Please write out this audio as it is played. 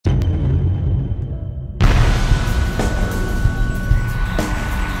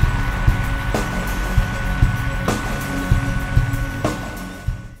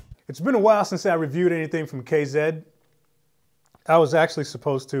It's been a while since I reviewed anything from KZ. I was actually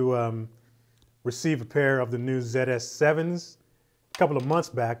supposed to receive a pair of the new ZS10s a couple of months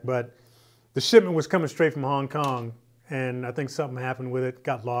back, but the shipment was coming straight from Hong Kong, and I think something happened with it,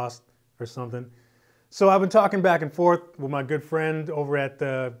 got lost or something. So I've been talking back and forth with my good friend over at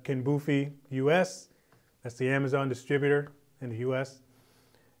Kinbufi US. That's the Amazon distributor in the US.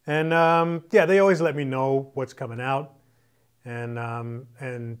 And yeah, they always let me know what's coming out,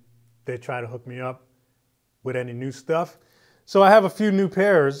 and they try to hook me up with any new stuff. So I have a few new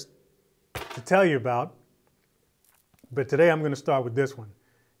pairs to tell you about, but today I'm going to start with this one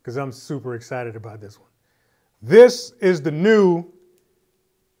because I'm super excited about this one. This is the new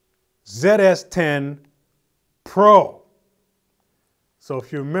ZS10 Pro. So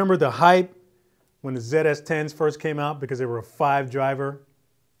if you remember the hype when the ZS10s first came out, because they were a 5-driver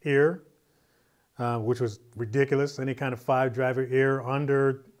ear, which was ridiculous. Any kind of 5-driver ear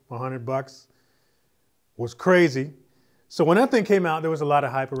under $100 was crazy. So when that thing came out, there was a lot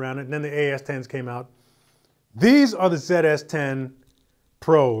of hype around it, and then the AS10s came out. These are the ZS10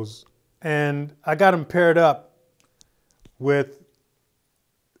 Pros, and I got them paired up with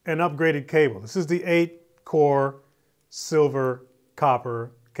an upgraded cable. This is the 8-core silver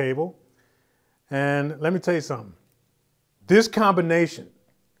copper cable. And let me tell you something. This combination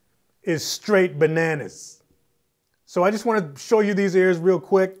is straight bananas. So I just want to show you these ears real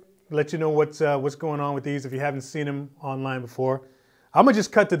quick, let you know what's going on with these if you haven't seen them online before. I'm going to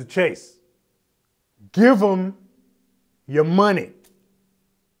just cut to the chase. Give them your money.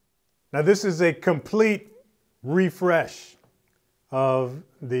 Now this is a complete refresh of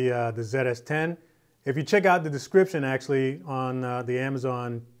the ZS10. If you check out the description actually on the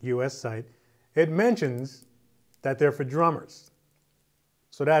Amazon US site, it mentions that they're for drummers.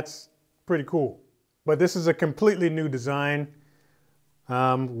 So that's pretty cool. But this is a completely new design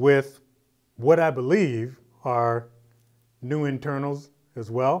with what I believe are new internals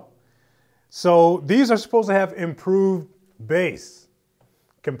as well. So these are supposed to have improved bass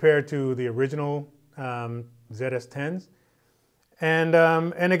compared to the original ZS10s. And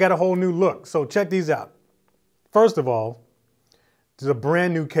they got a whole new look. So check these out. First of all, there's a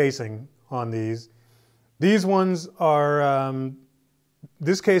brand new casing on these. These ones are,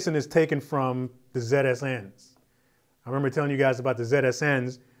 this casing is taken from the ZS10s. I remember telling you guys about the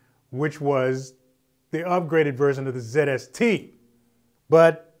ZS10s, which was the upgraded version of the ZST.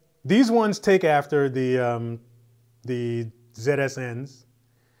 But these ones take after the ZS10s,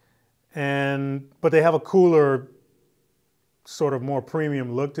 but they have a cooler, sort of more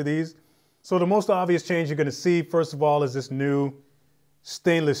premium look to these. So the most obvious change you're going to see, first of all, is this new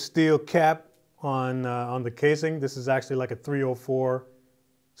stainless steel cap on the casing. This is actually like a 304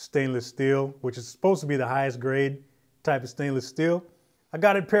 stainless steel, which is supposed to be the highest grade type of stainless steel. I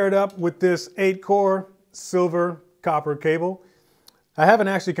got it paired up with this 8-core silver copper cable. I haven't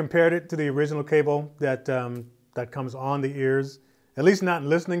actually compared it to the original cable that comes on the ears, at least not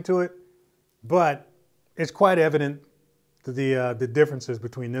listening to it, but it's quite evident the differences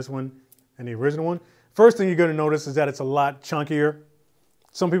between this one and the original one. First thing you're going to notice is that it's a lot chunkier.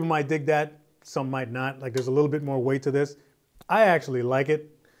 Some people might dig that, some might not. Like there's a little bit more weight to this. I actually like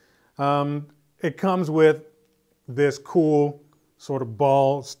it. It comes with this cool sort of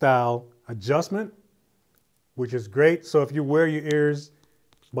ball style adjustment, which is great. So if you wear your ears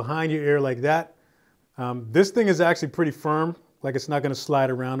behind your ear like that, this thing is actually pretty firm, like it's not going to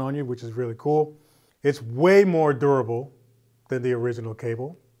slide around on you, which is really cool. It's way more durable than the original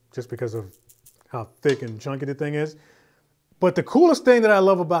cable, just because of how thick and chunky the thing is. But the coolest thing that I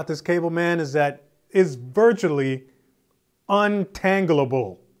love about this cable, man, is that it's virtually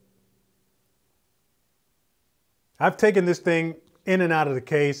untangleable. I've taken this thing in and out of the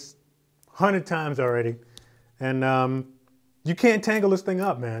case 100 times already, and you can't tangle this thing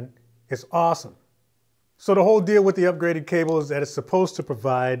up, man. It's awesome. So the whole deal with the upgraded cable is that it's supposed to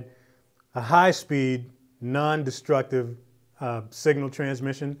provide a high-speed, non-destructive signal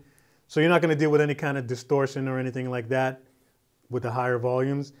transmission. So you're not going to deal with any kind of distortion or anything like that with the higher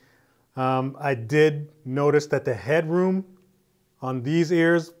volumes. I did notice that the headroom on these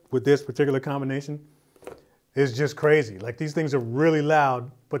ears with this particular combination is just crazy. Like these things are really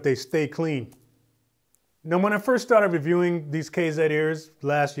loud, but they stay clean. Now, when I first started reviewing these KZ ears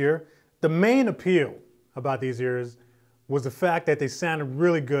last year, the main appeal about these ears was the fact that they sounded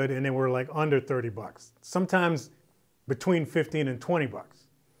really good and they were like under 30 bucks, sometimes between 15 and 20 bucks.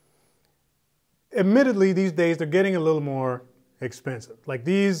 Admittedly, these days they're getting a little more expensive. Like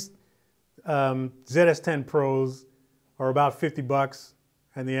these ZS10 Pros are about 50 bucks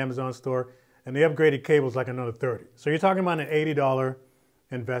in the Amazon store, and the upgraded cable is like another 30. So you're talking about an $80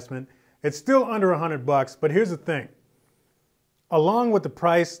 investment. It's still under $100, but here's the thing. Along with the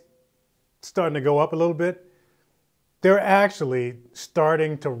price starting to go up a little bit, they're actually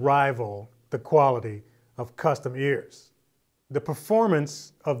starting to rival the quality of custom ears. The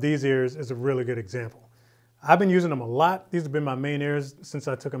performance of these ears is a really good example. I've been using them a lot. These have been my main ears since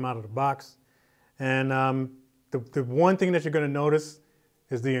I took them out of the box. And the one thing that you're going to notice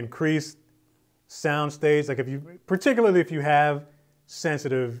is the increased sound stage. Like particularly if you have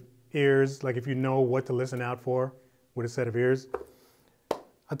sensitive ears, like if you know what to listen out for with a set of ears.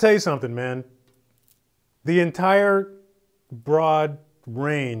 I'll tell you something, man. The entire broad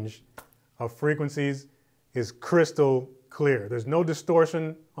range of frequencies is crystal clear. There's no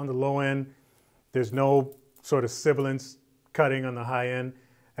distortion on the low end. There's no sort of sibilance cutting on the high end.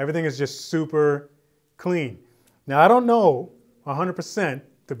 Everything is just super clean. Now, I don't know 100%,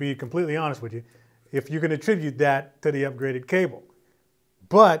 to be completely honest with you, if you can attribute that to the upgraded cable.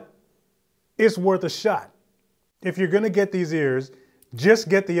 But it's worth a shot. If you're going to get these ears, just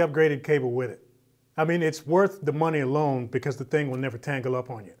get the upgraded cable with it. I mean, it's worth the money alone because the thing will never tangle up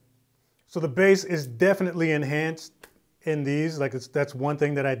on you. So the bass is definitely enhanced in these. Like that's one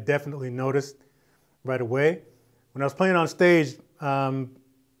thing that I definitely noticed right away. When I was playing on stage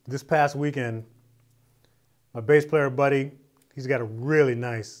this past weekend, my bass player buddy, he's got a really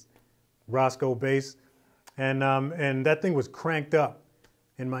nice Roscoe bass, and that thing was cranked up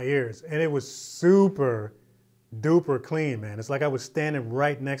in my ears, and it was super duper clean, man. It's like I was standing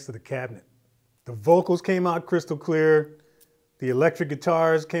right next to the cabinet. The vocals came out crystal clear. The electric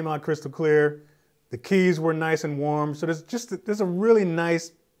guitars came out crystal clear. The keys were nice and warm. So there's a really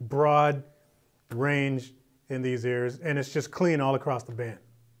nice broad range in these ears, and it's just clean all across the band.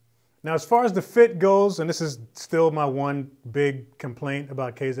 Now, as far as the fit goes, and this is still my one big complaint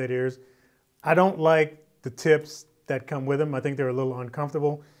about KZ ears, I don't like the tips that come with them. I think they're a little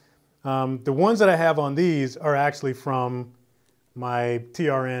uncomfortable. The ones that I have on these are actually from my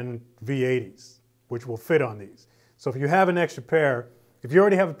TRN V80s, which will fit on these. So if you have an extra pair, if you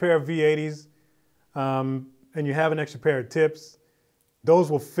already have a pair of V80s and you have an extra pair of tips,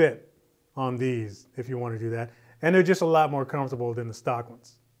 those will fit on these if you want to do that. And they're just a lot more comfortable than the stock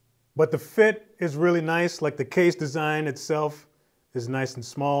ones. But the fit is really nice. Like the case design itself is nice and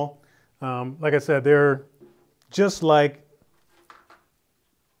small. Like I said, they're just like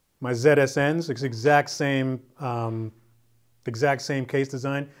my ZS10s. It's exact same case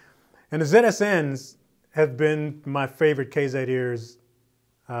design. And the ZS10s have been my favorite KZ ears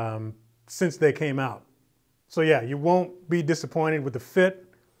since they came out. So yeah, you won't be disappointed with the fit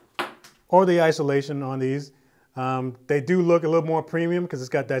or the isolation on these. They do look a little more premium because it's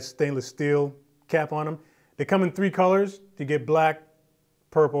got that stainless steel cap on them. They come in 3 colors. You get black,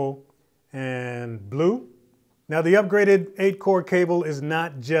 purple, and blue. Now the upgraded 8-core cable is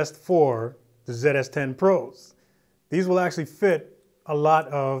not just for the ZS10 Pros. These will actually fit a lot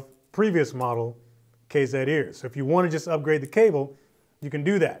of previous model KZ ears. So if you want to just upgrade the cable, you can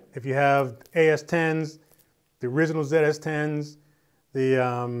do that. If you have AS10s, the original ZS10s, the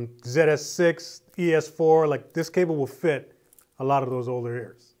ZS6, ES4, like this cable will fit a lot of those older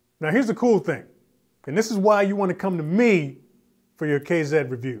ears. Now here's the cool thing, and this is why you want to come to me for your KZ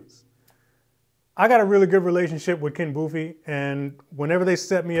reviews. I got a really good relationship with Ken Boofy, and whenever they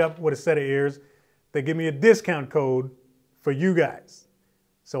set me up with a set of ears, they give me a discount code for you guys.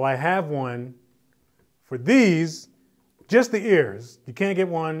 So I have one for these, just the ears. You can't get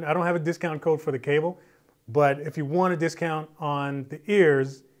one. I don't have a discount code for the cable, but if you want a discount on the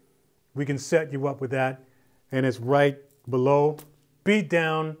ears, we can set you up with that. And it's right below.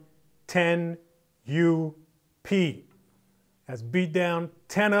 Beatdown 10 UP. That's Beatdown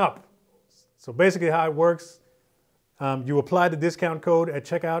 10 up. So basically how it works, you apply the discount code at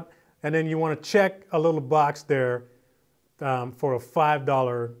checkout, and then you want to check a little box there for a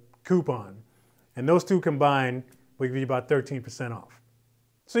 $5 coupon. And those two combined will give you about 13% off.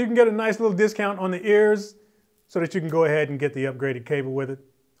 So you can get a nice little discount on the ears so that you can go ahead and get the upgraded cable with it.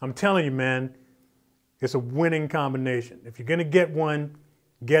 I'm telling you, man, it's a winning combination. If you're gonna get one,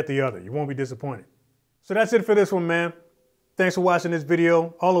 get the other. You won't be disappointed. So that's it for this one, man. Thanks for watching this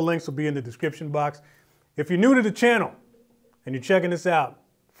video. All the links will be in the description box. If you're new to the channel and you're checking this out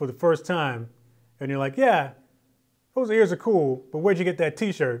for the first time and you're like, yeah, those ears are cool, but where'd you get that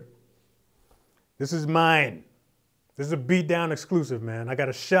t-shirt? This is mine. This is a Beatdown exclusive, man. I got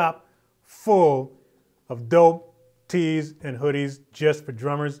a shop full of dope tees and hoodies just for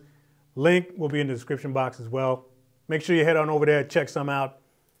drummers. Link will be in the description box as well. Make sure you head on over there, check some out.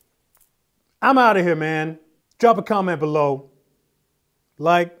 I'm out of here, man. Drop a comment below.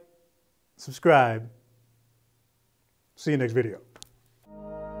 Like, subscribe. See you next video.